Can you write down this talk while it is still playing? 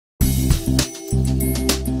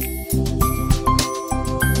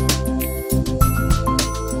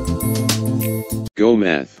Go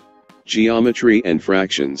math. Geometry and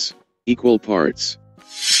fractions. Equal parts.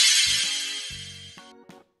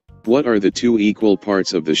 What are the two equal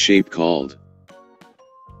parts of the shape called?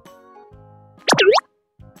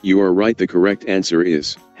 You are right, the correct answer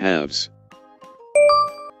is halves.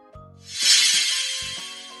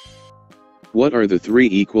 What are the three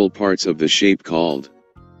equal parts of the shape called?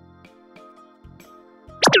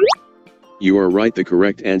 You are right, the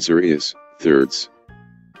correct answer is thirds.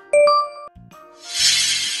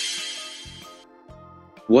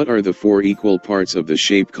 What are the four equal parts of the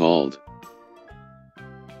shape called?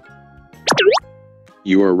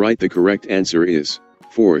 You are right, the correct answer is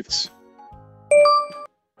fourths.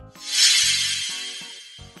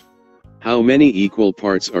 How many equal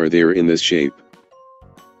parts are there in this shape?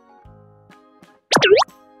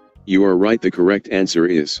 You are right, the correct answer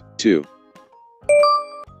is 2.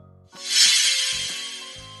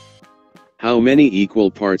 How many equal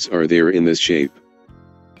parts are there in this shape?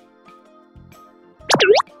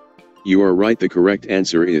 You are right, the correct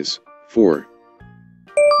answer is 4.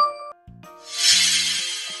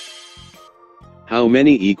 How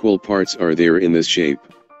many equal parts are there in this shape?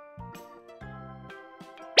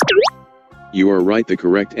 You are right, the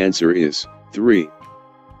correct answer is 3.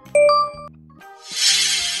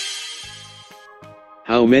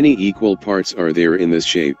 How many equal parts are there in this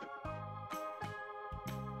shape?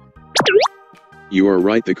 You are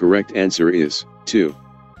right, the correct answer is 2.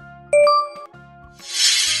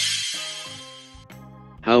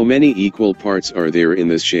 How many equal parts are there in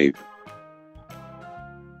this shape?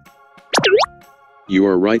 You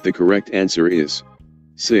are right, the correct answer is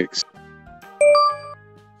 6.